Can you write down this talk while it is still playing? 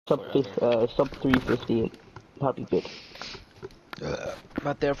sub 315. That'd be good.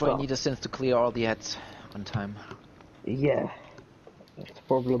 But therefore I need a synth to clear all the heads on time. Yeah, that's the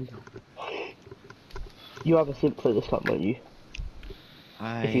problem. You have a synth for this time, won't you?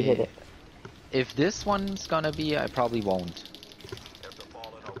 If you hit it. If this one's gonna be, I probably won't.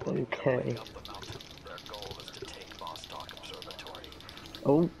 Okay.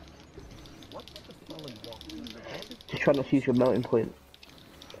 Oh. Just trying to fuse your melting point.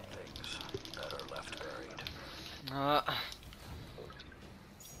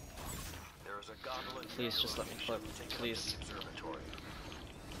 Please just let me flip, please.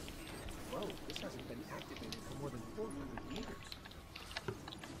 Whoa, this hasn't been activated for more than 400 meters.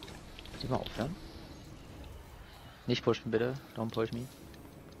 Sieht mal aufhören. Nicht pushen bitte, don't push me.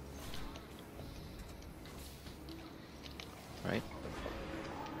 Right.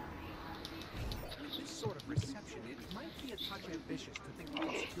 This sort of reception, it might be a touch ambitious to think we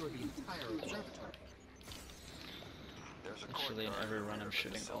can secure the entire observatory. Actually, in every run I'm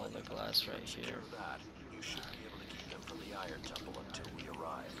shooting all the glass right here. You should be able to keep them from the Iron Temple until we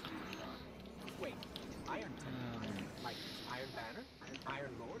arrive. Wait, Iron Temple? Like Iron Banner?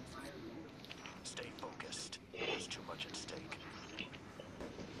 Iron Lords? Stay focused. There's too much at stake.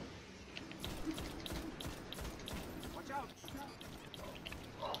 Watch out!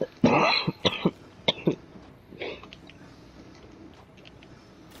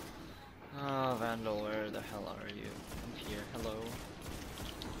 Oh, Vandal, where the hell are you? I'm here, hello.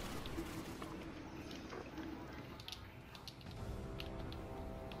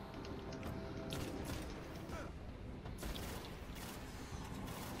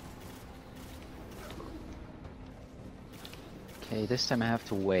 Okay, this time I have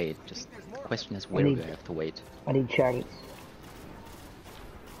to wait. Just the question is where do I have to wait? I need chance.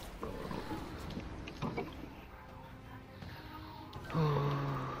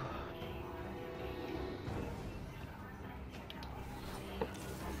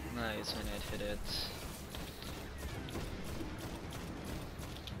 Nice, I net hit it.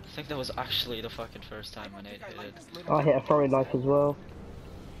 I think that was actually the fucking first time I net hit it. I hit a throwing knife as well.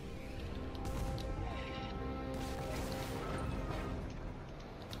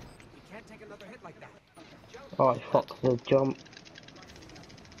 We can't take another hit like that. Oh, I fucked the jump.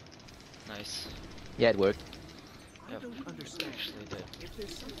 Nice. Yeah, it worked. Yep, actually did. If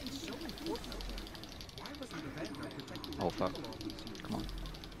there's something so important out there, why wasn't the Vanguard protecting Oh fuck. Come on.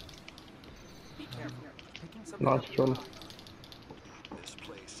 Be careful. Picking something Nice up jump. This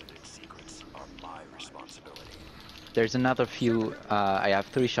place and its secrets are my responsibility. There's another few, I have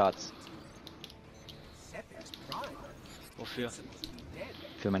 3 shots. Sepic's prime. Wofür? Supposed to be dead.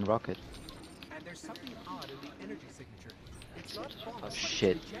 Film and rocket. And there's something odd in the energy signature. It's not falling, but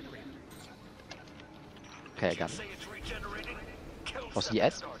Shit. it's regenerating. Okay, I got it. Say it's regenerating. Kill Was Sepix, he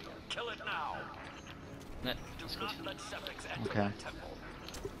S? Guardian. Kill it now. Ne, Do ist not gut. let Sepix enter Okay. the temple.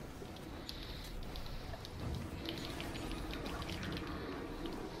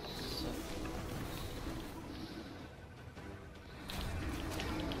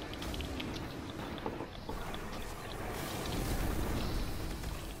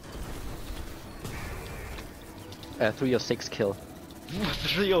 So, 306 kill.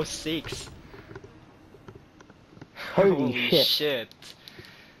 306! Holy shit. Shit!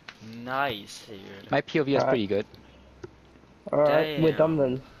 Nice, dude. My POV is pretty good. Alright, we're done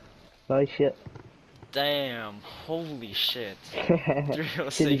then. Nice shit. Damn, holy shit.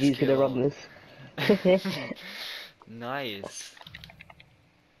 Synergy's gonna run this. Nice.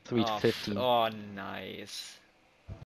 315. Oh, nice.